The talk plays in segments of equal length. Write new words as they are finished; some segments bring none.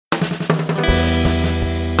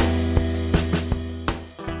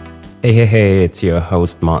Hey, it's your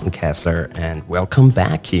host, Martin Kessler, and welcome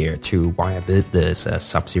back here to Why I Built This, a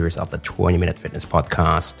sub-series of the 20-Minute Fitness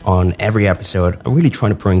Podcast. On every episode, I'm really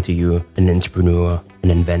trying to bring to you an entrepreneur, an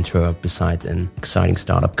inventor beside an exciting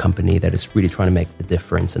startup company that is really trying to make a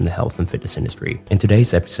difference in the health and fitness industry. In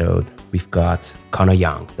today's episode, we've got Connor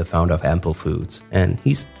Young, the founder of Ample Foods, and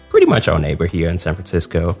he's pretty much our neighbor here in San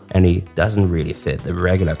Francisco, and he doesn't really fit the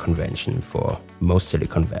regular convention for most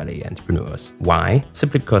Silicon Valley entrepreneurs. Why?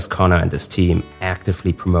 Simply because Connor and his team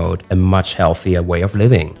actively promote a much healthier way of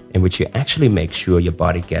living, in which you actually make sure your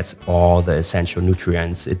body gets all the essential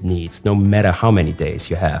nutrients it needs, no matter how many days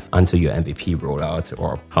you have until your MVP rollout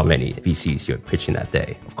or how many VCs you're pitching that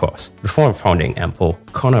day, of course. Before founding Ample,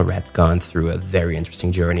 Connor had gone through a very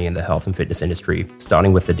interesting journey in the health and fitness industry,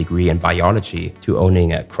 starting with a degree in biology to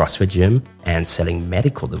owning a CrossFit gym and selling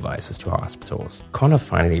medical devices to hospitals. Connor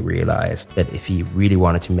finally realized that if he really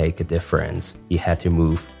wanted to make a difference, he had to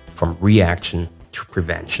move from reaction to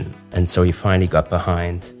prevention. And so he finally got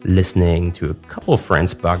behind listening to a couple of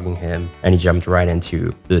friends bugging him, and he jumped right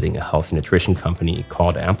into building a healthy nutrition company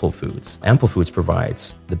called Ample Foods. Ample Foods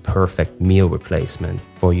provides the perfect meal replacement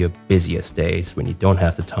for your busiest days when you don't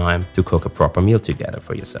have the time to cook a proper meal together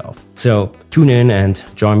for yourself. So tune in and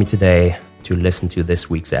join me today to listen to this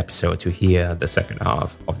week's episode to hear the second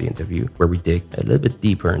half of the interview, where we dig a little bit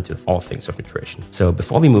deeper into all things of nutrition. So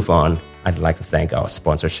before we move on, I'd like to thank our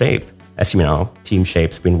sponsor, Shape. As you know, Team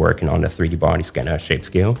Shape's been working on the 3D body scanner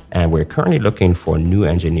ShapeScale, and we're currently looking for new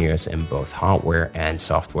engineers in both hardware and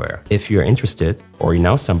software. If you're interested, or you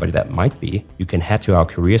know somebody that might be, you can head to our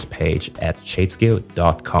careers page at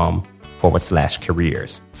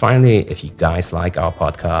shapescale.com/careers. Finally, if you guys like our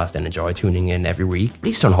podcast and enjoy tuning in every week,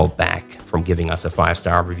 please don't hold back from giving us a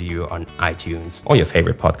 5-star review on iTunes or your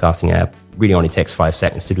favorite podcasting app. It really only takes 5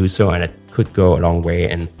 seconds to do so, and it could go a long way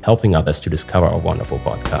in helping others to discover our wonderful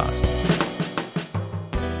podcast.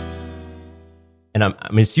 And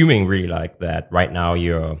I'm assuming really like that right now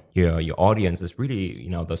your audience is really,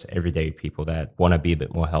 those everyday people that want to be a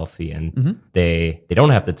bit more healthy, and they don't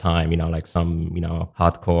have the time, like some,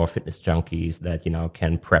 hardcore fitness junkies that,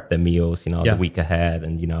 can prep their meals, the week ahead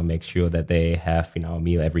and, make sure that they have, a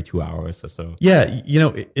meal every 2 hours or so. Yeah.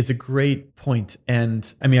 It's a great point.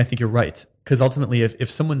 And I mean, I think you're right. Because ultimately, if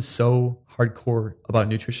someone's so hardcore about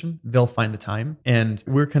nutrition, they'll find the time. And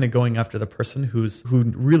we're kind of going after the person who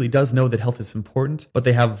really does know that health is important, but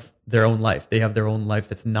they have their own life. They have their own life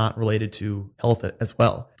that's not related to health as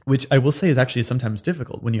well, which I will say is actually sometimes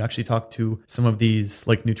difficult when you actually talk to some of these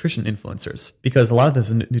like nutrition influencers, because a lot of those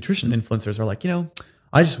nutrition influencers are like,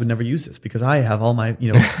 I just would never use this because I have all my,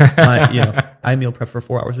 I meal prep for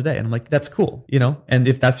 4 hours a day. And I'm like, that's cool, and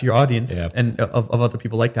if that's your audience and of other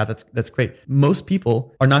people like that, that's great. Most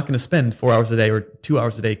people are not going to spend 4 hours a day or 2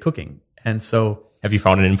 hours a day cooking. And so have you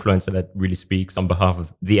found an influencer that really speaks on behalf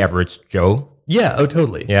of the average Joe? Yeah. Oh,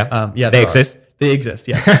 totally. Yeah. They exist. They exist.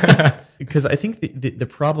 Yeah. Because I think the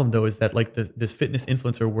problem though is that like this fitness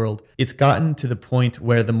influencer world, it's gotten to the point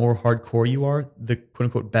where the more hardcore you are, the quote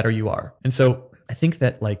unquote better you are. And so I think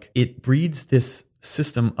that like it breeds this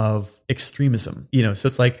system of extremism, so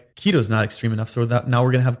it's like keto's not extreme enough. So that now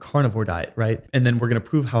we're going to have carnivore diet, right? And then we're going to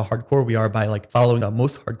prove how hardcore we are by like following the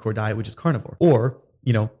most hardcore diet, which is carnivore. Or,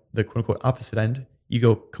 the quote unquote opposite end, you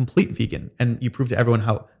go complete vegan and you prove to everyone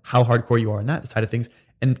how hardcore you are on that side of things.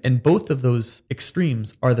 And both of those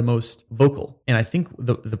extremes are the most vocal. And I think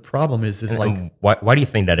the problem is like, why do you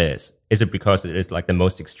think that is? Is it because it is like the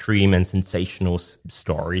most extreme and sensational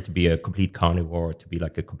story to be a complete carnivore, to be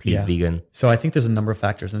like a complete vegan? So I think there's a number of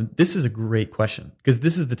factors. And this is a great question because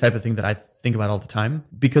this is the type of thing that I think about all the time,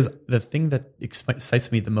 because the thing that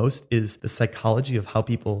excites me the most is the psychology of how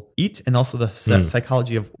people eat, and also the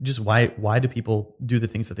psychology of just why do people do the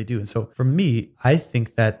things that they do. And so for me, I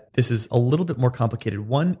think that this is a little bit more complicated.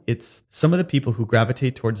 One, it's some of the people who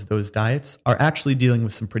gravitate towards those diets are actually dealing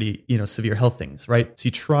with some pretty, severe health things, right? So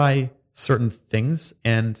you try certain things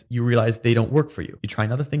and you realize they don't work for you. You try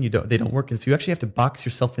another thing, they don't work. And so you actually have to box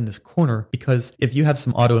yourself in this corner, because if you have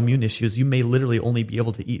some autoimmune issues, you may literally only be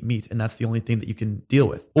able to eat meat, and that's the only thing that you can deal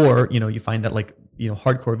with. Or, you find that like,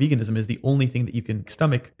 hardcore veganism is the only thing that you can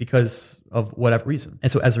stomach because of whatever reason.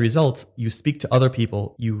 And so as a result, you speak to other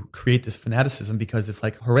people, you create this fanaticism because it's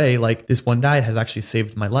like, hooray, like this one diet has actually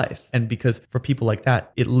saved my life. And because for people like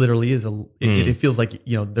that, it literally is it feels like,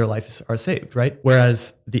 their lives are saved, right?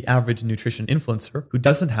 Whereas the average nutrition influencer who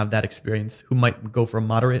doesn't have that experience, who might go for a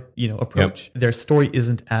moderate, approach, their story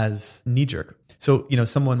isn't as knee jerk. So,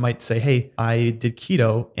 someone might say, hey, I did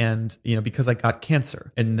keto and, because I got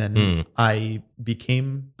cancer and then I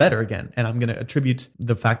became better again. And I'm going to attribute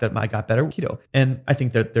the fact that I got better with keto. And I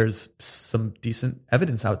think that there's some decent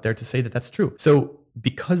evidence out there to say that that's true. So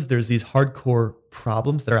because there's these hardcore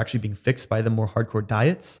problems that are actually being fixed by the more hardcore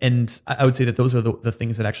diets. And I would say that those are the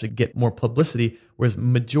things that actually get more publicity, whereas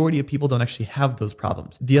majority of people don't actually have those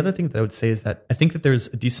problems. The other thing that I would say is that I think that there's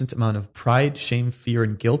a decent amount of pride, shame, fear,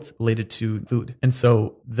 and guilt related to food. And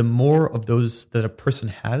so the more of those that a person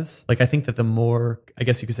has, like I think that the more, I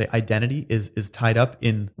guess you could say, identity is tied up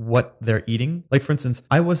in what they're eating. Like for instance,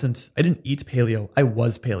 I didn't eat paleo. I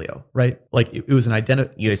was paleo, right? Like it was an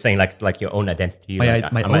identity. You're saying like your own identity. My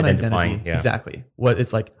own identifying. identity. Exactly. What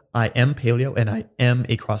it's like, I am paleo and I am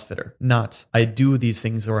a CrossFitter, not I do these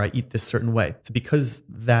things or I eat this certain way. So because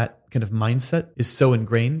that kind of mindset is so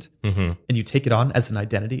ingrained and you take it on as an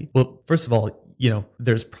identity, well, first of all,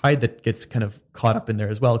 there's pride that gets kind of caught up in there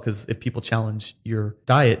as well. Because if people challenge your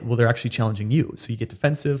diet, well, they're actually challenging you. So you get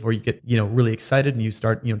defensive or you get, really excited and you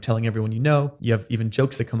start, telling everyone you have even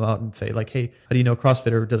jokes that come out and say like, hey, how do you know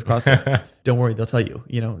CrossFitter does CrossFit? Don't worry, they'll tell you,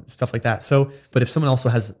 stuff like that. So, but if someone also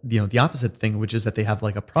has, the opposite thing, which is that they have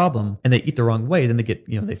like a problem and they eat the wrong way, then they get,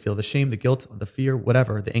 they feel the shame, the guilt, the fear,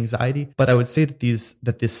 whatever, the anxiety. But I would say that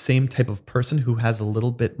this same type of person who has a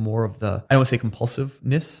little bit more of the, I don't want to say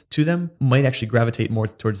compulsiveness to them, might actually gravitate more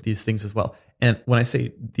towards these things as well. And when I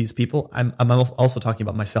say these people, I'm also talking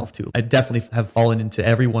about myself too. I definitely have fallen into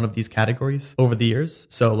every one of these categories over the years.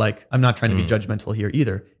 So like, I'm not trying to be judgmental here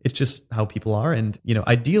either. It's just how people are. And,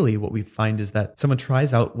 ideally what we find is that someone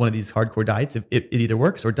tries out one of these hardcore diets. It either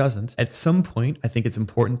works or doesn't. At some point, I think it's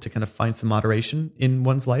important to kind of find some moderation in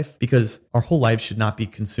one's life because our whole lives should not be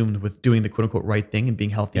consumed with doing the quote unquote right thing and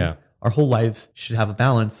being healthy. Yeah. Our whole lives should have a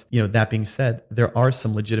balance. That being said, there are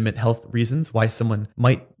some legitimate health reasons why someone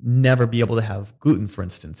might never be able to have gluten, for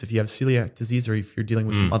instance. If you have celiac disease or if you're dealing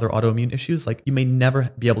with some other autoimmune issues, like you may never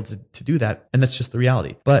be able to do that. And that's just the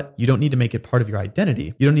reality. But you don't need to make it part of your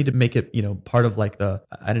identity. You don't need to make it, part of like the,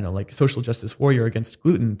 I don't know, like social justice warrior against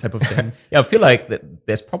gluten type of thing. Yeah, I feel like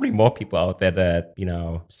there's probably more people out there that,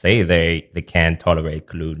 say they can tolerate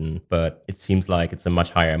gluten, but it seems like it's a much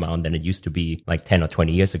higher amount than it used to be like 10 or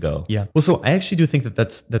 20 years ago. Yeah. Well, so I actually do think that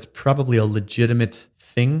that's probably a legitimate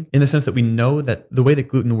thing in the sense that we know that the way that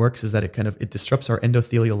gluten works is that it disrupts our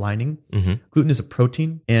endothelial lining. Gluten is a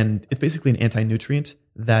protein and it's basically an anti-nutrient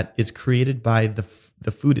that is created by the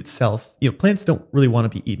food itself. Plants don't really want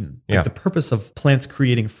to be eaten. Like the purpose of plants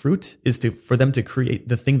creating fruit is for them to create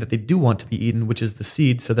the thing that they do want to be eaten, which is the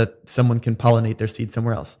seed, so that someone can pollinate their seed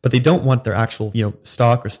somewhere else. But they don't want their actual,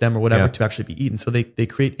 stalk or stem or whatever to actually be eaten. So they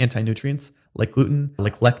create anti-nutrients like gluten,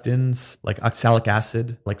 like lectins, like oxalic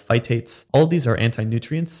acid, like phytates. All of these are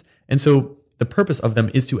anti-nutrients. And so the purpose of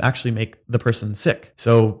them is to actually make the person sick.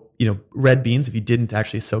 So, red beans, if you didn't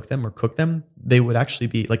actually soak them or cook them, they would actually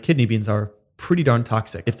be like kidney beans are pretty darn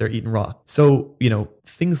toxic if they're eaten raw. So,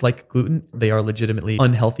 things like gluten, they are legitimately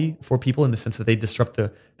unhealthy for people in the sense that they disrupt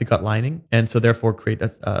the gut lining and so therefore create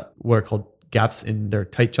what are called gaps in their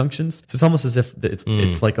tight junctions. So it's almost as if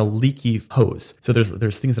it's like a leaky hose. So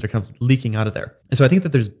there's things that are kind of leaking out of there. And so I think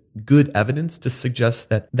that there's good evidence to suggest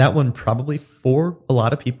that one probably for a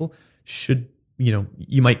lot of people should,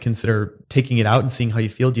 you might consider taking it out and seeing how you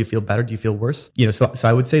feel. Do you feel better? Do you feel worse? So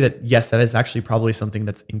I would say that yes, that is actually probably something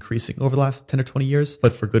that's increasing over the last 10 or 20 years,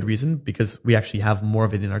 but for good reason, because we actually have more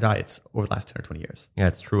of it in our diets over the last 10 or 20 years. Yeah,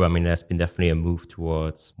 it's true. I mean, there's been definitely a move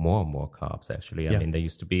towards more and more carbs, actually. I mean, there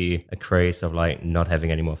used to be a craze of like not having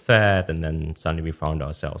any more fat. And then suddenly we found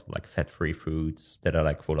ourselves with like fat-free foods that are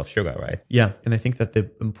like full of sugar, right? Yeah. And I think that the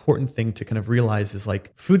important thing to kind of realize is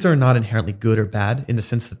like foods are not inherently good or bad in the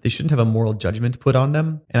sense that they shouldn't have a moral judgment put on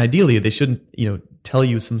them. And ideally, they shouldn't, tell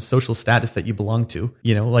you some social status that you belong to.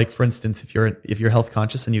 Like for instance, if you're health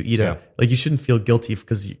conscious and you eat you shouldn't feel guilty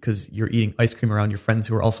because you're eating ice cream around your friends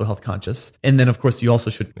who are also health conscious. And then of course you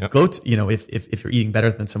also should gloat, if you're eating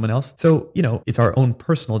better than someone else. So, it's our own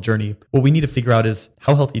personal journey. What we need to figure out is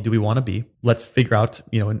how healthy do we want to be? Let's figure out,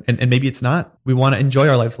 and maybe it's not, we want to enjoy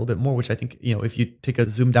our lives a little bit more, which I think, if you take a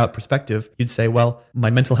zoomed out perspective, you'd say, well,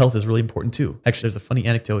 my mental health is really important too. Actually, there's a funny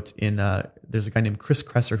anecdote there's a guy named Chris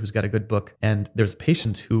Kresser who's got a good book, and there's a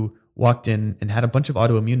patient who walked in and had a bunch of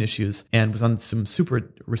autoimmune issues and was on some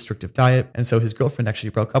super restrictive diet. And so his girlfriend actually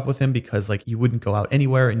broke up with him because like he wouldn't go out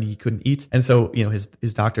anywhere and he couldn't eat. And so,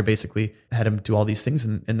 his doctor basically had him do all these things.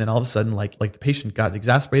 And then all of a sudden, like the patient got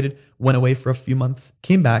exasperated, went away for a few months,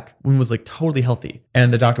 came back and was like totally healthy.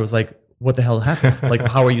 And the doctor was like, what the hell happened? Like,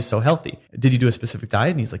 how are you so healthy? Did you do a specific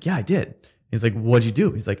diet? And he's like, yeah, I did. He's like, what'd you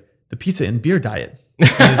do? He's like, the pizza and beer diet. And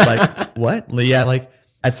he's like, what? Yeah, like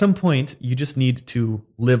at some point you just need to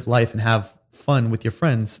live life and have fun with your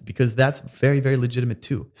friends, because that's very, very legitimate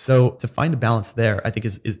too. So to find a balance there, I think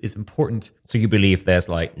is important. So you believe there's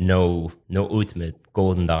like no ultimate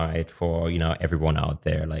golden diet for, everyone out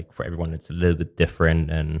there. Like for everyone, it's a little bit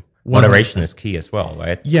different, and moderation is key as well,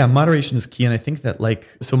 right? Yeah, moderation is key. And I think that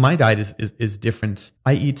so my diet is different.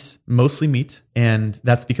 I eat mostly meat, and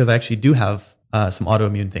that's because I actually do have some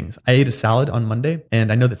autoimmune things. I ate a salad on Monday, and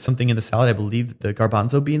I know that something in the salad, I believe that the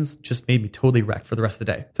garbanzo beans just made me totally wrecked for the rest of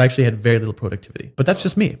the day. So I actually had very little productivity. But that's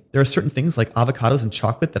just me. There are certain things like avocados and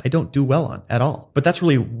chocolate that I don't do well on at all. But that's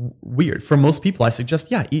really weird. For most people, I suggest,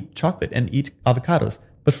 eat chocolate and eat avocados.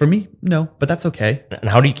 But for me, no, but that's okay. And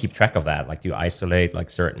how do you keep track of that? Like, do you isolate like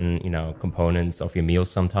certain, components of your meals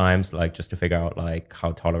sometimes, like just to figure out like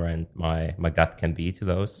how tolerant my gut can be to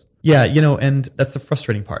those? Yeah, and that's the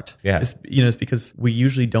frustrating part. Yeah. It's because we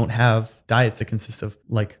usually don't have diets that consist of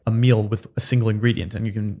like a meal with a single ingredient. And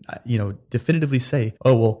you can, definitively say,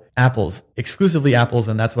 oh, well, apples, exclusively apples.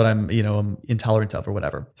 And that's what I'm intolerant of or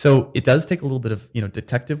whatever. So it does take a little bit of,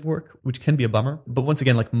 detective work, which can be a bummer. But once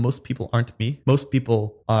again, like most people aren't me. Most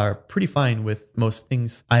people are pretty fine with most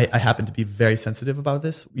things. I happen to be very sensitive about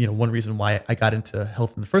this. One reason why I got into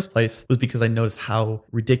health in the first place was because I noticed how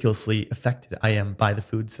ridiculously affected I am by the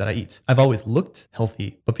foods that I eat. I've always looked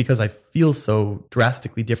healthy, but because I feel so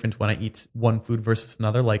drastically different when I eat one food versus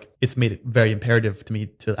another, like it's made it very imperative to me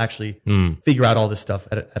to actually figure out all this stuff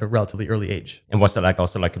at a relatively early age. And was that like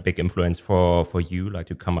also like a big influence for you, like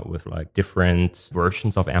to come up with like different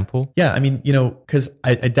versions of Ample? Yeah, I mean, because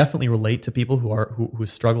I definitely relate to people who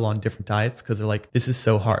struggle on different diets, because they're like, this is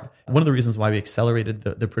so hard. One of the reasons why we accelerated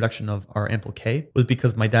the production of our Ample K was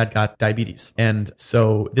because my dad got diabetes. And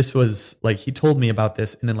so this was like, he told me about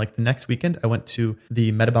this, and then like the next weekend, I went to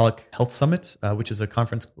the Metabolic Health Summit, which is a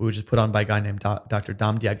conference which is put on by a guy named Dr.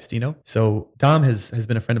 Dom D'Agostino. So Dom has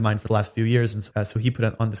been a friend of mine for the last few years, and so he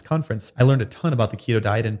put on this conference. I learned a ton about the keto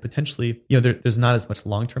diet, and potentially, there's not as much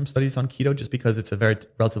long-term studies on keto just because it's a very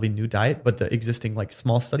relatively new diet, but the existing like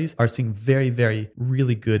small studies are seeing very, very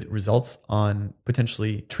really good results on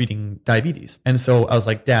potentially treating diabetes. And so I was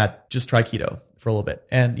like, Dad, just try keto for a little bit.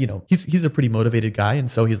 And, he's a pretty motivated guy. And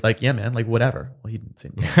so he's like, yeah, man, like whatever. Well, he didn't say,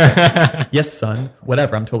 yes, son,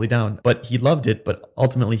 whatever. I'm totally down. But he loved it. But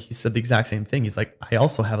ultimately he said the exact same thing. He's like, I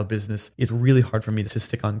also have a business. It's really hard for me to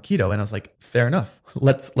stick on keto. And I was like, fair enough.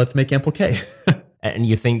 Let's make Ample K. And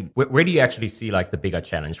you think, where do you actually see like the bigger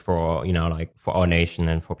challenge for, like for our nation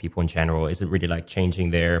and for people in general? Is it really like changing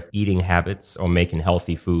their eating habits or making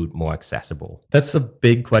healthy food more accessible? That's a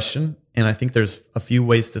big question. And I think there's a few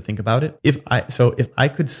ways to think about it. If I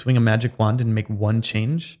could swing a magic wand and make one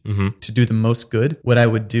change to do the most good, what I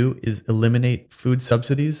would do is eliminate food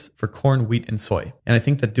subsidies for corn, wheat, and soy. And I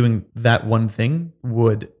think that doing that one thing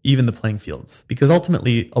would even the playing fields, because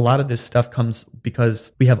ultimately a lot of this stuff comes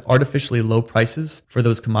because we have artificially low prices for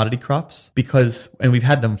those commodity crops and we've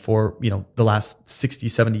had them for, the last 60,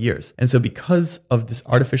 70 years. And so because of this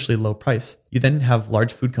artificially low price, you then have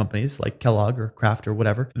large food companies like Kellogg or Kraft or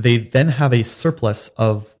whatever. They then have a surplus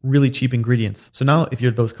of really cheap ingredients. So now if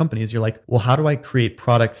you're those companies, you're like, well, how do I create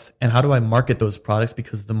products and how do I market those products?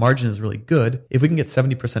 Because the margin is really good. If we can get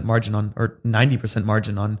 70% margin on or 90%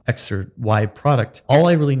 margin on X or Y product, all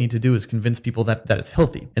I really need to do is convince people that it's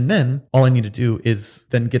healthy. And then all I need to do is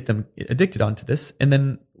then get them addicted onto this. And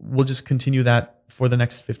then we'll just continue that for the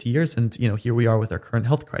next 50 years. And, here we are with our current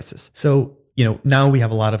health crisis. So now we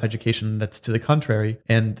have a lot of education that's to the contrary.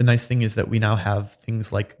 And the nice thing is that we now have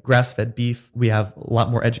things like grass-fed beef. We have a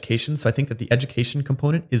lot more education. So I think that the education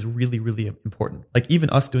component is really, really important. Like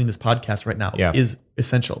even us doing this podcast right now is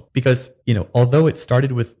essential because, although it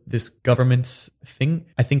started with this government thing,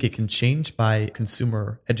 I think it can change by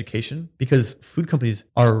consumer education because food companies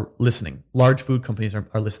are listening. Large food companies are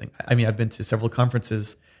listening. I mean, I've been to several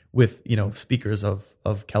conferences with, speakers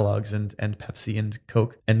of Kellogg's and Pepsi and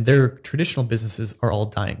Coke, and their traditional businesses are all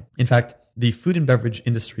dying. In fact, the food and beverage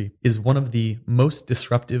industry is one of the most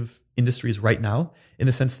disruptive industries right now in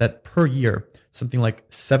the sense that per year, something like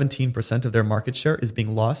 17% of their market share is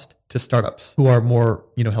being lost to startups who are more,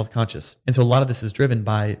 health conscious. And so a lot of this is driven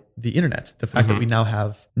by the internet. The fact that we now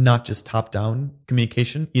have not just top down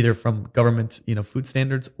communication, either from government, food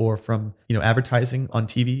standards or from, advertising on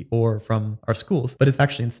TV or from our schools, but it's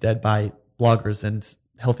actually instead by bloggers and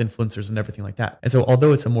health influencers and everything like that. And so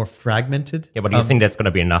although it's a more fragmented. Yeah, but do you think that's going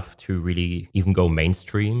to be enough to really even go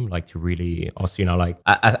mainstream? Like to really also, like,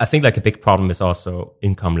 I think like a big problem is also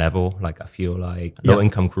income level. Like I feel like low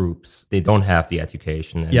income groups, they don't have the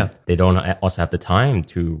education and they don't also have the time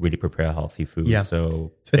to really prepare healthy food. Yeah.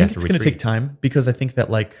 So I think it's going to take time, because I think that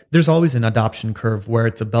like there's always an adoption curve where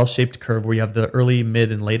it's a bell-shaped curve where you have the early,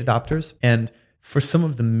 mid, and late adopters. And for some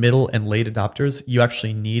of the middle and late adopters, you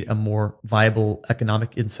actually need a more viable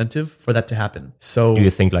economic incentive for that to happen. So do you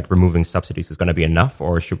think like removing subsidies is going to be enough,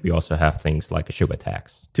 or should we also have things like a sugar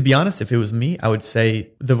tax? To be honest, if it was me, I would say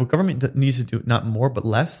the government needs to do not more, but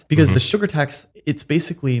less, because the sugar tax, it's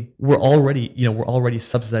basically, we're already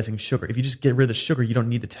subsidizing sugar. If you just get rid of the sugar, you don't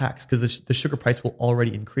need the tax, because the sugar price will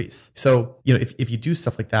already increase. So, if you do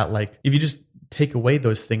stuff like that, like if you just take away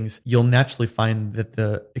those things, you'll naturally find that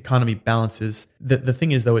the economy balances. The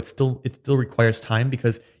thing is, though, it still requires time,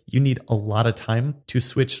 because you need a lot of time to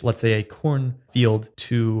switch, let's say, a corn field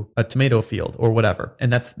to a tomato field or whatever.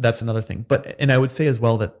 And that's another thing. And I would say as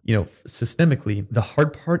well that, systemically, the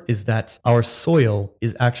hard part is that our soil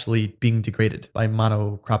is actually being degraded by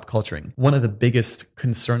monocrop culturing. One of the biggest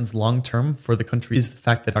concerns long-term for the country is the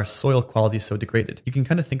fact that our soil quality is so degraded. You can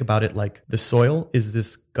kind of think about it like the soil is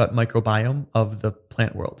this gut microbiome of the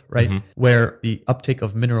plant world, right? Where the uptake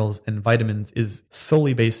of minerals and vitamins is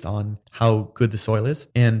solely based on how good the soil is.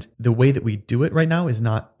 And the way that we do it right now is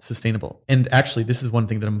not sustainable. And actually, this is one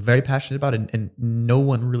thing that I'm very passionate about and no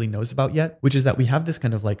one really knows about yet, which is that we have this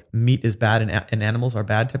kind of like meat is bad and animals are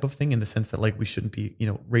bad type of thing, in the sense that like we shouldn't be,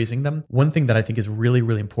 raising them. One thing that I think is really,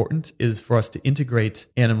 really important is for us to integrate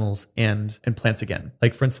animals and plants again.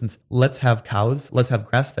 Like for instance, let's have cows, let's have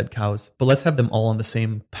grass-fed cows, but let's have them all on the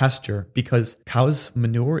same pasture, because cows'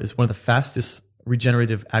 manure is one of the fastest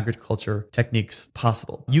regenerative agriculture techniques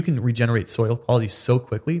possible. You can regenerate soil quality so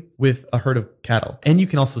quickly with a herd of cattle, and you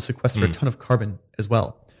can also sequester a ton of carbon as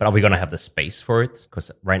well. But are we going to have the space for it?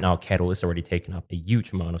 Because right now cattle is already taking up a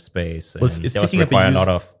huge amount of space. Well, and it does require a lot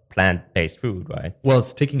of plant-based food, right? Well,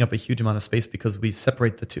 it's taking up a huge amount of space because we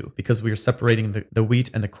separate the two, because we are separating the wheat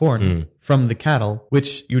and the corn from the cattle,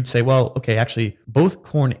 which you would say, well, okay, actually both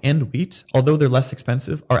corn and wheat, although they're less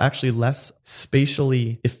expensive, are actually less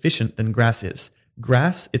spatially efficient than grass is.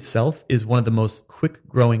 Grass itself is one of the most quick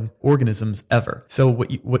growing organisms ever. So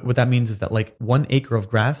what that means is that like 1 acre of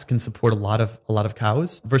grass can support a lot of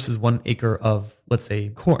cows versus 1 acre of, let's say,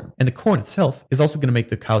 corn. And the corn itself is also going to make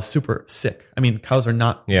the cows super sick. I mean, cows are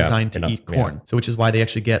not designed to eat corn. So which is why they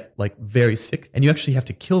actually get like very sick, and you actually have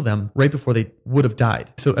to kill them right before they would have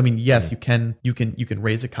died. So I mean, yes, you can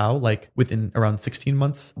raise a cow like within around 16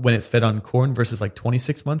 months when it's fed on corn versus like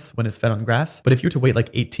 26 months when it's fed on grass. But if you were to wait like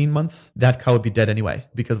 18 months, that cow would be dead anyway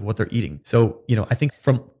because of what they're eating. So, I think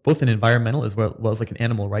from both an environmental as well as like an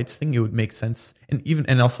animal rights thing, it would make sense.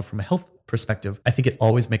 And also from a health perspective, I think it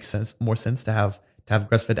always makes more sense to have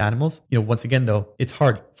grass-fed animals. Once again, though, it's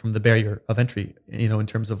hard from the barrier of entry, in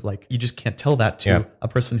terms of like, you just can't tell that to a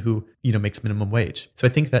person who, makes minimum wage. So I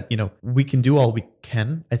think that, we can do all we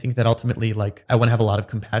can. I think that ultimately, like, I want to have a lot of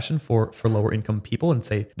compassion for lower income people and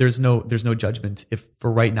say, there's no judgment if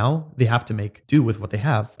for right now they have to make do with what they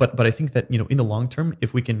have. But I think that, in the long term,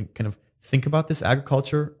 if we can kind of think about this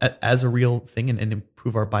agriculture as a real thing and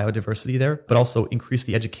improve our biodiversity there, but also increase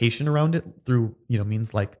the education around it through,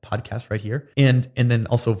 means like podcasts right here. And then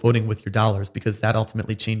also voting with your dollars, because that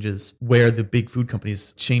ultimately changes where the big food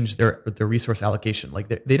companies change their resource allocation. Like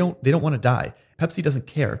they don't want to die. Pepsi doesn't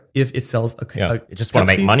care if it sells they just want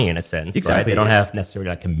to make money in a sense. Exactly. Right? They don't have necessarily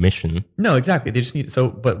like a mission. No, exactly. They just need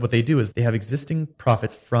but what they do is they have existing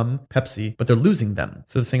profits from Pepsi, but they're losing them.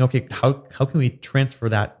 So they're saying, okay, how can we transfer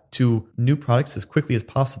that to new products as quickly as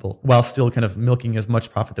possible while still kind of milking as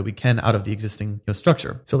much profit that we can out of the existing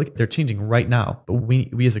structure. So like they're changing right now, but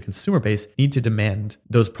we as a consumer base need to demand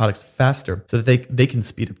those products faster so that they can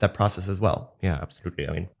speed up that process as well. Yeah, absolutely.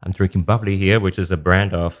 I mean, I'm drinking Bubbly here, which is a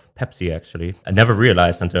brand of Pepsi actually. I never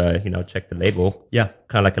realized until I checked the label. Yeah.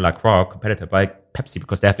 Kind of like a La Croix competitor by Pepsi,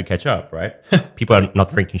 because they have to catch up, right? People are not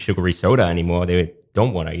drinking sugary soda anymore. They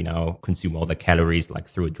don't want to, consume all the calories like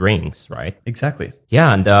through drinks, right? Exactly.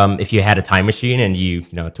 Yeah. And if you had a time machine and you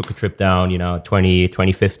took a trip down,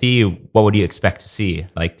 2050, what would you expect to see?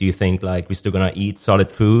 Like, do you think like we're still going to eat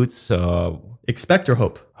solid foods? Expect or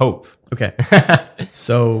hope? Hope. Okay.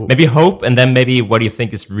 So maybe hope. And then maybe what do you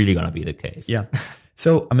think is really going to be the case? Yeah.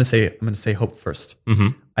 So I'm going to say hope first.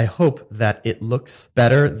 I hope that it looks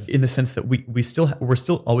better in the sense that we're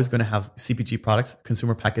still always going to have CPG products,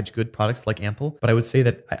 consumer packaged good products like Ample. But I would say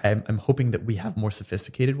that I'm hoping that we have more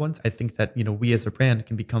sophisticated ones. I think that, we as a brand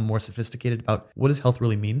can become more sophisticated about what does health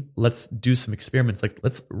really mean. Let's do some experiments. Like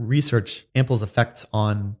let's research Ample's effects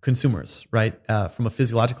on consumers, right? From a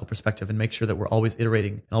physiological perspective, and make sure that we're always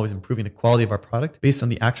iterating and always improving the quality of our product based on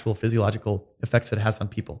the actual physiological effects that it has on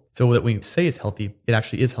people. So that when we say it's healthy, it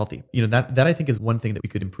actually is healthy. That I think is one thing that we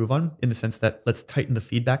could improve on, in the sense that let's tighten the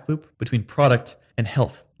feedback loop between product and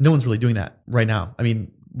health. No one's really doing that right now. I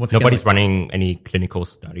mean, nobody's running any clinical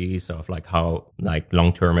studies of how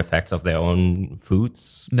long-term effects of their own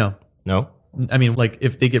foods. No. I mean,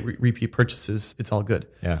 if they get repeat purchases, it's all good.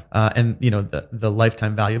 Yeah. And the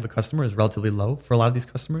lifetime value of a customer is relatively low for a lot of these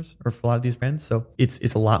customers or for a lot of these brands. So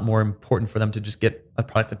it's a lot more important for them to just get a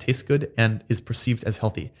product that tastes good and is perceived as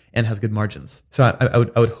healthy and has good margins. So I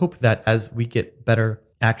would hope that as we get better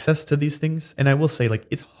access to these things, and I will say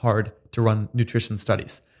it's hard to run nutrition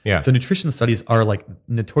studies. Yeah. So nutrition studies are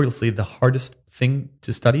notoriously the hardest thing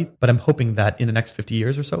to study, but I'm hoping that in the next 50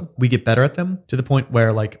 years or so, we get better at them to the point where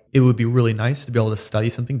it would be really nice to be able to study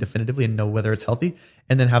something definitively and know whether it's healthy,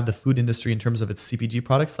 and then have the food industry in terms of its CPG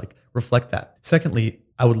products reflect that. Secondly,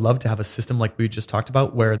 I would love to have a system like we just talked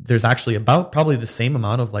about, where there's actually about probably the same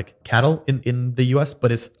amount of cattle in the US,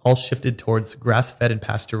 but it's all shifted towards grass-fed and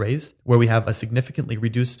pasture-raised, where we have a significantly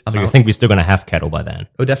reduced amount. So you think we're still going to have cattle by then?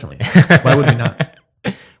 Oh, definitely. Why would we not?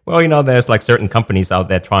 Well, there's certain companies out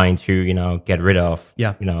there trying to, get rid of,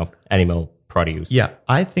 animal produce. Yeah,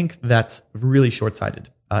 I think that's really short-sighted.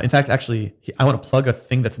 In fact, actually, I want to plug a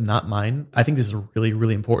thing that's not mine. I think this is really,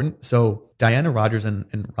 really important. So Diana Rogers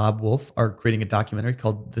and Rob Wolf are creating a documentary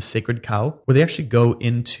called The Sacred Cow, where they actually go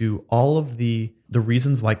into all of the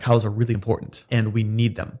reasons why cows are really important and we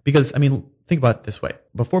need them. Because, I mean, think about it this way.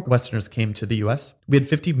 Before Westerners came to the US, we had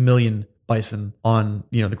 50 million bison on,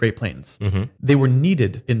 the Great Plains. Mm-hmm. They were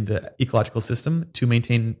needed in the ecological system to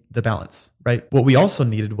maintain the balance, right? What we also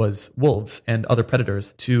needed was wolves and other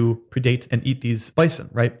predators to predate and eat these bison,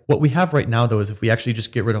 right? What we have right now, though, is if we actually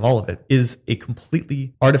just get rid of all of it, is a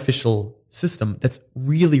completely artificial system that's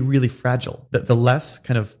really, really fragile. The less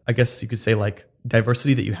kind of, I guess you could say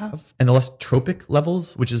diversity that you have, and the less tropic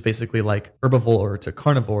levels, which is basically herbivore to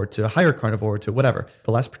carnivore to higher carnivore to whatever, the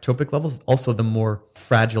less tropic levels, also the more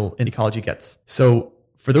fragile an ecology gets. So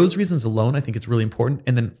for those reasons alone, I think it's really important.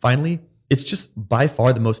 And then finally, it's just by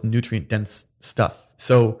far the most nutrient dense stuff.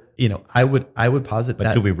 So, I would posit but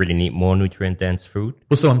that. Do we really need more nutrient dense food?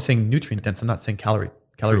 Well, so I'm saying nutrient dense. I'm not saying calorie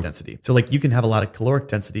density. So you can have a lot of caloric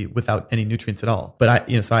density without any nutrients at all. But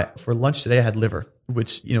for lunch today, I had liver,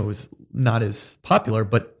 which, was not as popular,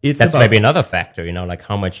 but that's maybe another factor,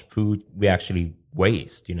 how much food we actually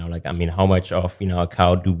waste, how much of, a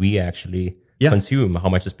cow do we actually consume? How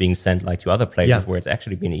much is being sent to other places where it's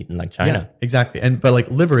actually being eaten, like China? Yeah, exactly.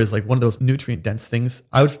 But liver is one of those nutrient dense things.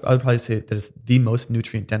 I would probably say that it's the most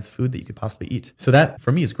nutrient dense food that you could possibly eat. So that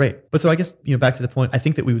for me is great. But so I guess, back to the point, I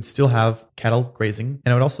think that we would still have cattle grazing.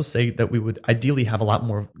 And I would also say that we would ideally have a lot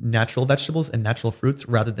more natural vegetables and natural fruits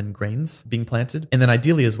rather than grains being planted. And then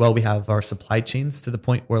ideally as well, we have our supply chains to the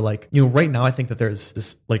point where right now I think that there's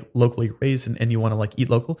this locally raised and you want to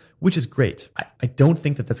eat local, which is great. I don't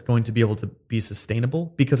think that that's going to be able to be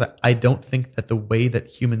sustainable, because I don't think that the way that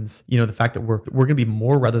humans, the fact that we're going to be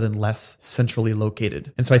more rather than less centrally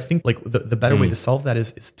located. And so I think the better way to solve that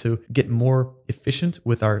is to get more efficient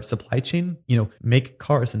with our supply chain, make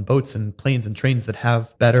cars and boats and planes and trains that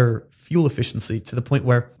have better fuel efficiency to the point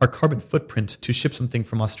where our carbon footprint to ship something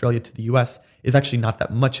from Australia to the US is actually not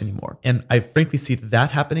that much anymore. And I frankly see that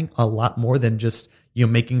happening a lot more than just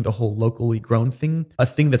making the whole locally grown thing a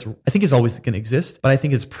thing that's, I think, is always going to exist, but I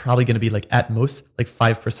think it's probably going to be at most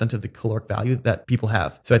 5% of the caloric value that people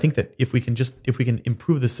have. So I think that if we can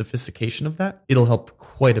improve the sophistication of that, it'll help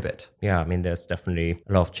quite a bit. Yeah, I mean, there's definitely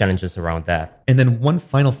a lot of challenges around that. And then one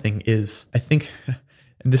final thing is, I think,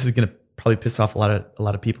 and this is going to probably piss off a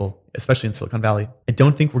lot of people, especially in Silicon Valley. I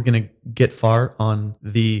don't think we're going to get far on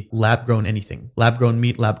the lab-grown anything. Lab-grown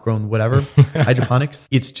meat, lab-grown whatever, hydroponics.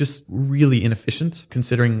 It's just really inefficient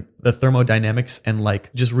considering the thermodynamics and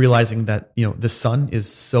just realizing that, the sun is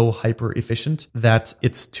so hyper efficient that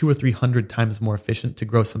it's 200 or 300 times more efficient to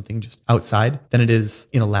grow something just outside than it is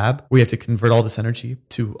in a lab where you have to convert all this energy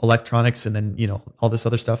to electronics and then, all this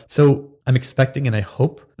other stuff. So I'm expecting and I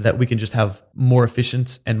hope that we can just have more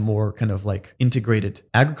efficient and more kind of integrated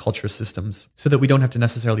agriculture agriculture systems so that we don't have to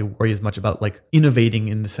necessarily worry as much about like innovating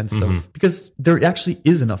in the sense of, because there actually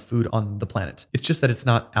is enough food on the planet. It's just that it's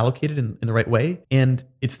not allocated in the right way. And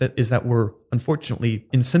it's that we're unfortunately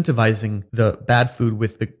incentivizing the bad food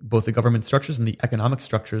with both the government structures and the economic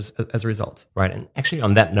structures as a result. Right. And actually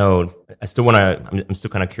on that note, I'm still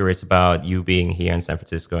kind of curious about you being here in San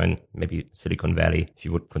Francisco and maybe Silicon Valley, if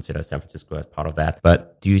you would consider San Francisco as part of that.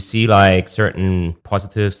 But do you see like certain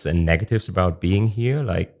positives and negatives about being here?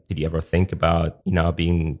 Like, did you ever think about,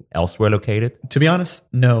 being elsewhere located? To be honest,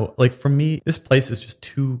 no. Like for me, this place is just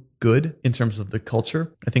too good in terms of the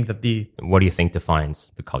culture. I think that what do you think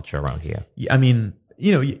defines the culture around here? I mean,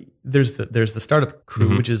 there's the startup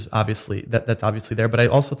crew, which is obviously that's obviously there. But I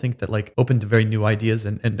also think that like open to very new ideas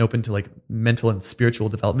and open to like mental and spiritual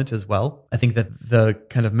development as well. I think that the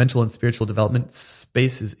kind of mental and spiritual development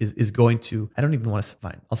space is going to, I don't even want to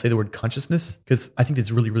find, I'll say the word consciousness, because I think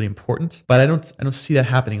it's really, really important. But I don't see that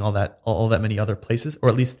happening all that many other places, or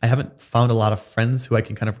at least I haven't found a lot of friends who I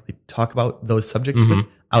can kind of really talk about those subjects with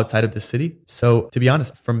outside of the city. So to be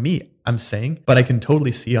honest, for me, I'm saying, but I can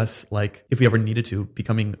totally see us, like, if we ever needed to,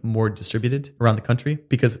 becoming more distributed around the country,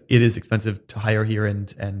 because it is expensive to hire here and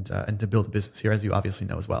to build a business here, as you obviously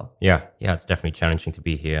know as well. Yeah, it's definitely challenging to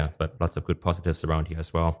be here, but lots of good positives around here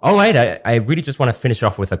as well. All right, I really just want to finish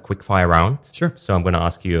off with a quick fire round. Sure. So I'm going to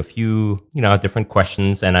ask you a few, different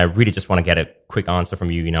questions, and I really just want to get a quick answer from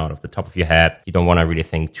you, out of the top of your head. You don't want to really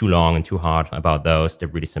think too long and too hard about those. They're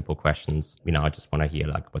really simple questions. I just want to hear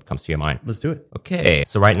like what comes to your mind. Let's do it. Okay.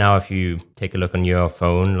 So right now, if you take a look on your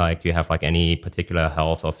phone, like, do you have like any particular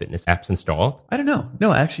health or fitness apps installed? I don't know.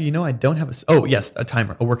 No, actually, I don't have a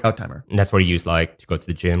timer, a workout timer. And that's what you use, like, to go to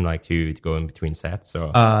the gym, like to go in between sets? Or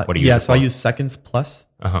what do you use? So I use Seconds Plus.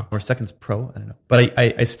 Or Seconds Pro, I don't know. But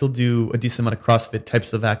I still do a decent amount of CrossFit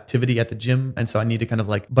types of activity at the gym. And so I need to kind of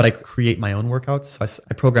like, but I create my own workouts. So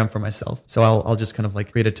I program for myself. So I'll just kind of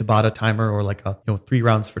like create a Tabata timer or like a, 3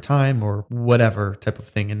 rounds for time or whatever type of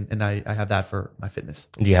thing. And I have that for my fitness.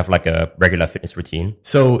 Do you have like a regular fitness routine?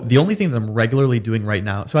 So the only thing that I'm regularly doing right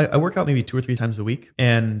now, so I work out maybe 2 or 3 times a week,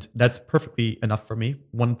 and that's perfectly enough for me.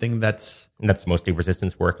 One thing that's mostly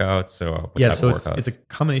resistance workouts. So it's a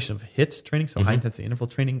combination of HIIT training, so high intensity interval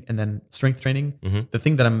training, and then strength training. The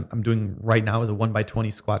thing that I'm doing right now is a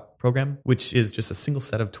 1x20 squat program, which is just a single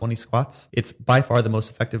set of 20 squats. It's by far the most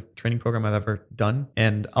effective training program I've ever done.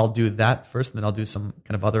 And I'll do that first, and then I'll do some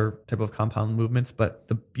kind of other type of compound movements. But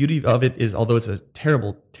the beauty of it is, although it's a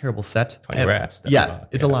terrible set, 20 reps.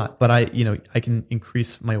 It's a lot. But I can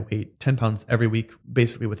increase my weight 10 pounds every week,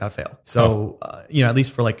 basically without fail. So, at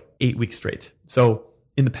least for like 8 weeks straight. So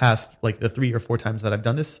in the past, like the 3 or 4 times that I've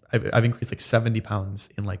done this, I've increased like 70 pounds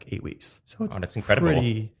in like 8 weeks. So it's that's incredible.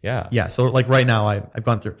 Yeah. So like right now I've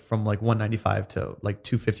gone through from like 195 to like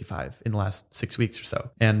 255 in the last 6 weeks or so.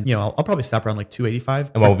 And I'll probably stop around like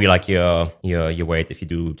 285. And what would be like your weight if you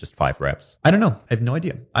do just 5 reps? I don't know. I have no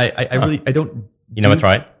idea. I don't. You never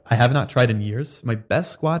tried? I have not tried in years. My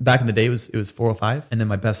best squat back in the day was 405, and then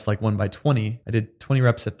my best like 1x20, I did 20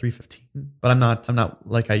 reps at 315. But I'm not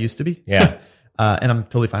like I used to be. Yeah. And I'm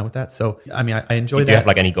totally fine with that. So, I mean, I enjoy that. Do you have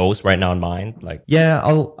like any goals right now in mind? Like, yeah,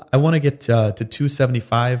 I want to get to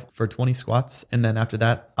 275 for 20 squats. And then after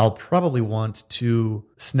that, I'll probably want to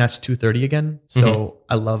snatch 230 again. So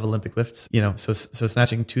I love Olympic lifts, so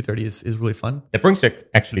snatching 230 is really fun. That brings me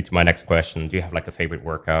actually to my next question. Do you have like a favorite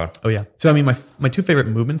workout? Oh yeah. So I mean, my 2 favorite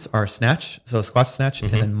movements are snatch, so squat snatch,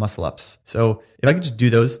 and then muscle ups. So if I could just do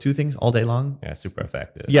those 2 things all day long. Yeah, super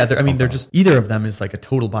effective. Yeah, they're just, either of them is like a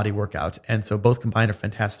total body workout. And so both combined are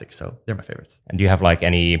fantastic. So they're my favorites. And do you have like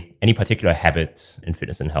any particular habit in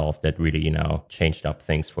fitness and health that really, changed up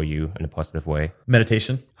things for you in a positive way?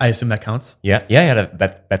 Meditation. I assume that counts. Yeah,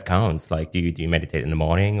 that counts. Like, do you meditate in the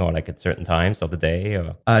morning or like at certain times of the day?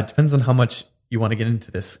 Or it depends on how much you want to get into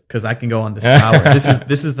this, because I can go on this for hours.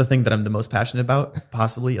 This is the thing that I'm the most passionate about,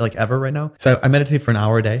 possibly like ever right now. So I meditate for an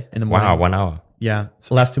hour a day in the morning. Wow, 1 hour. Yeah.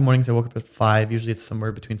 So last 2 mornings I woke up at 5. Usually it's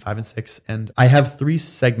somewhere between 5 and 6. And I have 3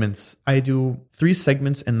 segments. I do 3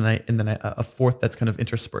 segments and then a 4th that's kind of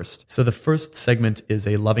interspersed. So the first segment is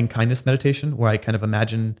a loving kindness meditation, where I kind of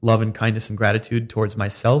imagine love and kindness and gratitude towards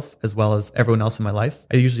myself as well as everyone else in my life.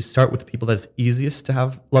 I usually start with the people that it's easiest to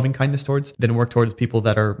have loving kindness towards, then work towards people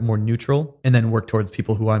that are more neutral, and then work towards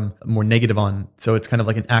people who I'm more negative on. So it's kind of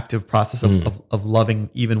like an active process of loving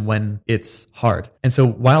even when it's hard. And so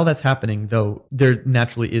while that's happening, though, there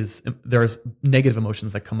there's negative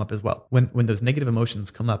emotions that come up as well. When those negative emotions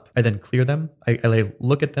come up, I then clear them. I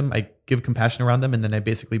look at them, I give compassion around them, and then I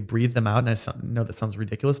basically breathe them out. And I know that sounds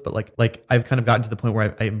ridiculous, but like I've kind of gotten to the point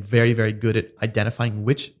where I am very, very good at identifying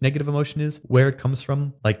which negative emotion is, where it comes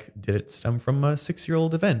from. Like, did it stem from a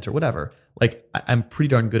 6-year-old event or whatever? Like, I'm pretty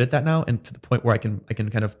darn good at that now, and to the point where I can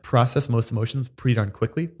kind of process most emotions pretty darn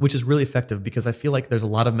quickly, which is really effective, because I feel like there's a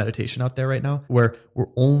lot of meditation out there right now where we're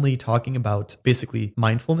only talking about basically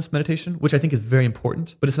mindfulness meditation, which I think is very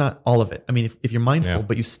important, but it's not all of it. I mean, if you're mindful,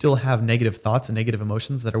 but you still have negative thoughts and negative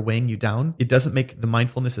emotions that are weighing you down, it doesn't make the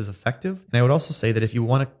mindfulness as effective. And I would also say that if you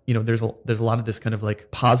want to, there's a lot of this kind of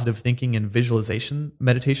like positive thinking and visualization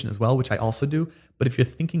meditation as well, which I also do. But if you're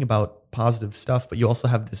thinking about positive stuff, but you also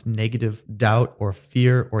have this negative doubt or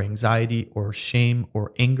fear or anxiety or shame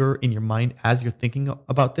or anger in your mind as you're thinking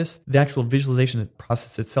about this, the actual visualization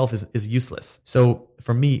process itself is useless. So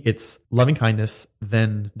for me, it's loving kindness,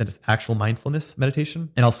 then it's actual mindfulness meditation.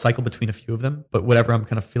 And I'll cycle between a few of them, but whatever I'm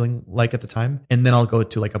kind of feeling like at the time. And then I'll go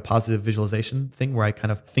to like a positive visualization thing where I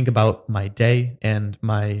kind of think about my day and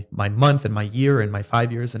my month and my year and my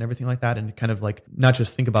 5 years and everything like that. And kind of like not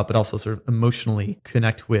just think about, but also sort of emotionally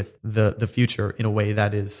connect with the future in a way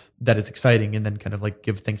that is exciting, and then kind of like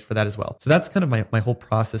give thanks for that as well. So that's kind of my whole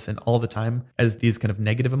process. And all the time as these kind of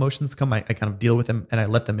negative emotions come, I kind of deal with them and I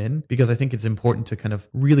let them in, because I think it's important to kind of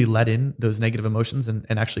really let in those negative emotions and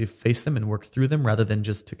actually face them and work through them, rather than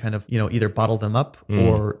just to kind of, either bottle them up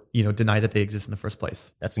or, deny that they exist in the first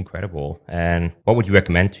place. That's incredible. And what would you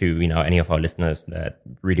recommend to, any of our listeners that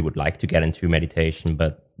really would like to get into meditation,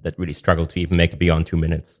 but that really struggle to even make it beyond 2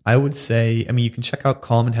 minutes? I would say, you can check out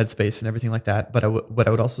Calm and Headspace and everything like that. But what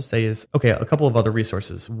I would also say is, a couple of other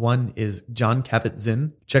resources. One is Jon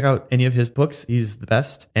Kabat-Zinn. Check out any of his books. He's the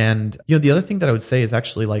best. And, the other thing that I would say is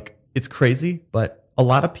actually, like, it's crazy, but a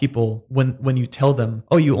lot of people, when you tell them,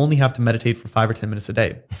 oh, you only have to meditate for 5 or 10 minutes a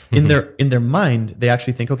day, in their mind, they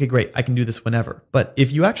actually think, okay, great, I can do this whenever. But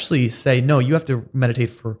if you actually say, no, you have to meditate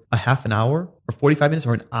for a half an hour or 45 minutes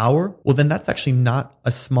or an hour, well, then that's actually not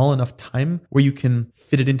a small enough time where you can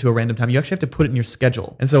fit it into a random time. You actually have to put it in your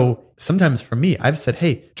schedule. And so sometimes for me, I've said,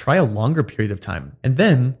 hey, try a longer period of time. And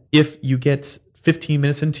then if you get 15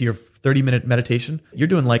 minutes into your 30-minute meditation, you're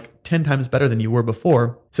doing like 10 times better than you were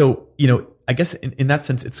before. So, I guess in that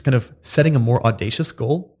sense, it's kind of setting a more audacious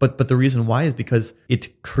goal. But the reason why is because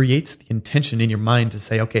it creates the intention in your mind to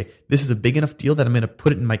say, okay, this is a big enough deal that I'm going to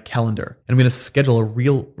put it in my calendar and I'm going to schedule a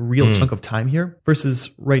real chunk of time here,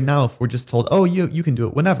 versus right now, if we're just told, oh, you can do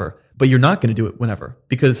it whenever. But you're not going to do it whenever,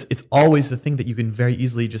 because it's always the thing that you can very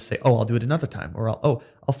easily just say, oh, I'll do it another time, or I'll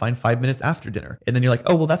find 5 minutes after dinner. And then you're like,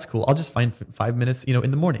 oh, well, that's cool. I'll just find 5 minutes,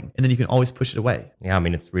 in the morning. And then you can always push it away. Yeah. I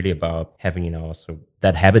mean, it's really about having, also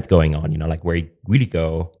that habit going on, like where you really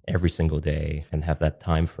go every single day and have that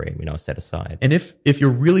time frame, set aside. And if you're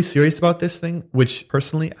really serious about this thing, which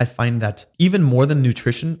personally, I find that even more than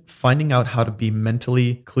nutrition, finding out how to be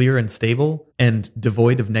mentally clear and stable and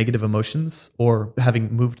devoid of negative emotions, or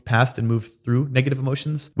having moved past and moved through negative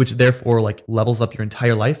emotions, which therefore like levels up your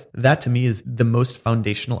entire life, that to me is the most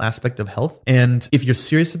foundational aspect of health. And if you're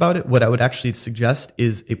serious about it, what I would actually suggest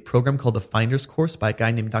is a program called the Finders Course by a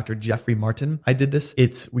guy named Dr. Jeffrey Martin. I did this.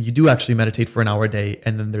 It's where you do actually meditate for an hour a day,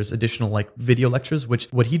 and then there's additional like video lectures, which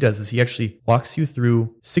what he does is he actually walks you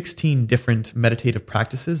through 16 different meditative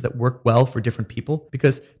practices that work well for different people.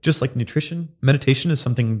 Because just like nutrition, meditation is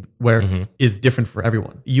something where is different for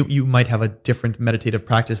everyone. You might have a different meditative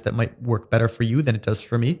practice that might work better for you than it does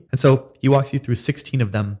for me. And so he walks you through 16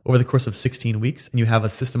 of them over the course of 16 weeks, and you have a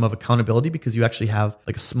system of accountability, because you actually have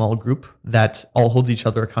like a small group that all holds each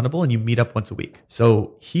other accountable, and you meet up once a week.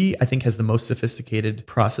 So he, I think, has the most sophisticated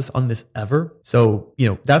process on this ever. So,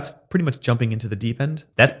 that's pretty much jumping into the deep end.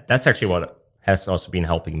 That's actually what has also been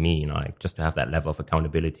helping me, like just to have that level of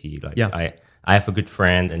accountability. Like I have a good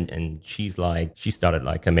friend, and she started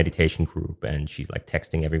like a meditation group, and she's like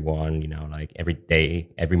texting everyone, like every day,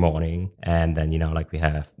 every morning. And then, like we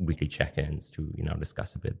have weekly check-ins to,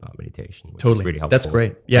 discuss a bit about meditation, which is really helpful. That's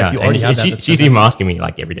great. Yeah. If you already have that, she's even asking me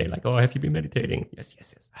like every day, like, oh, have you been meditating? Yes,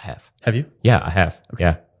 I have. Have you? Yeah, I have. Okay.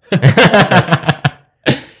 Yeah.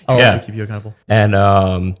 I'll also keep you accountable. And,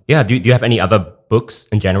 do you have any other books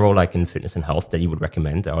in general, like in fitness and health, that you would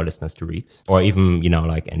recommend our listeners to read? Or even,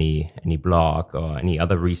 like any blog or any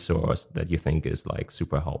other resource that you think is like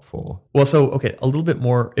super helpful? Well, so, okay, a little bit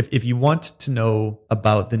more. If you want to know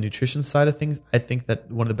about the nutrition side of things, I think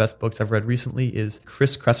that one of the best books I've read recently is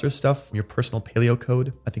Chris Kresser's stuff, Your Personal Paleo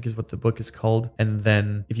Code, I think is what the book is called. And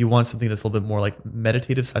then if you want something that's a little bit more like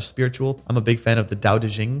meditative/spiritual, I'm a big fan of the Tao Te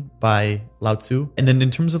Ching by Lao Tzu. And then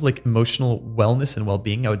in terms of like emotional wellness and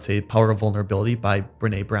well-being, I would say Power of Vulnerability by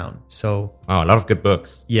Brene Brown. So a lot of good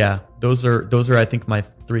books. Yeah, those are I think my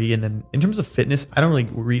three. And then in terms of fitness, I don't really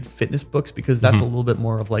read fitness books because that's a little bit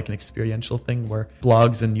more of like an experiential thing, where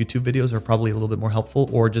blogs and YouTube videos are probably a little bit more helpful,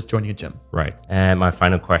 or just joining a gym. Right. And my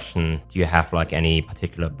final question, do you have like any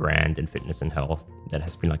particular brand in fitness and health that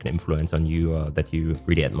has been like an influence on you, or that you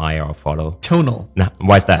really admire or follow? Tonal. Nah,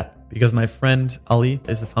 why is that? Because my friend Ali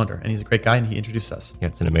is the founder, and he's a great guy, and he introduced us. Yeah,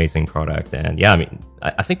 it's an amazing product. And yeah, I mean,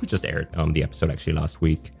 I think we just aired the episode actually last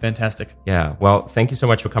week. Fantastic. Yeah. Well, thank you so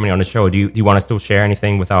much for coming on the show. Do you want to still share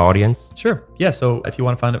anything with our audience? Sure. Yeah. So if you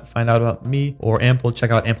want to find out about me or Ample, check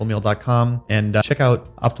out amplemeal.com and check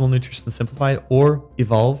out Optimal Nutrition Simplified or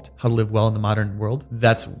Evolved, How to Live Well in the Modern World.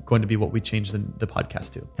 That's going to be what we change the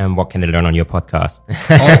podcast to. And what can they learn on your podcast?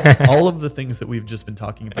 all of the things that we've just been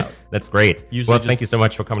talking about. That's great. Well, thank you so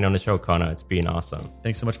much for coming on the show, Connor. It's been awesome.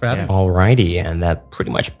 Thanks so much for having me. Alrighty. And that pretty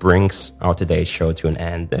much brings our today's show to an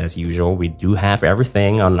end. As usual, we do have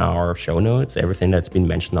everything on our show notes, everything that's been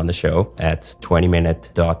mentioned on the show at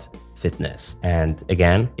 20minute.fitness. And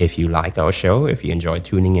again, if you like our show, if you enjoy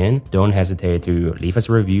tuning in, don't hesitate to leave us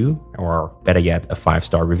a review, or better yet, a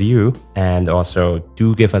 5-star review. And also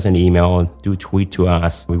do give us an email, do tweet to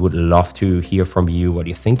us. We would love to hear from you, what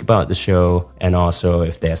you think about the show. And also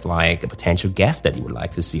if there's like a potential guest that you would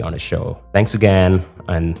like to see on the show. Thanks again.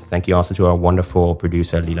 And thank you also to our wonderful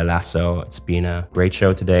producer, Lila Lasso. It's been a great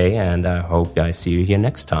show today, and I hope I see you here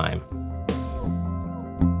next time.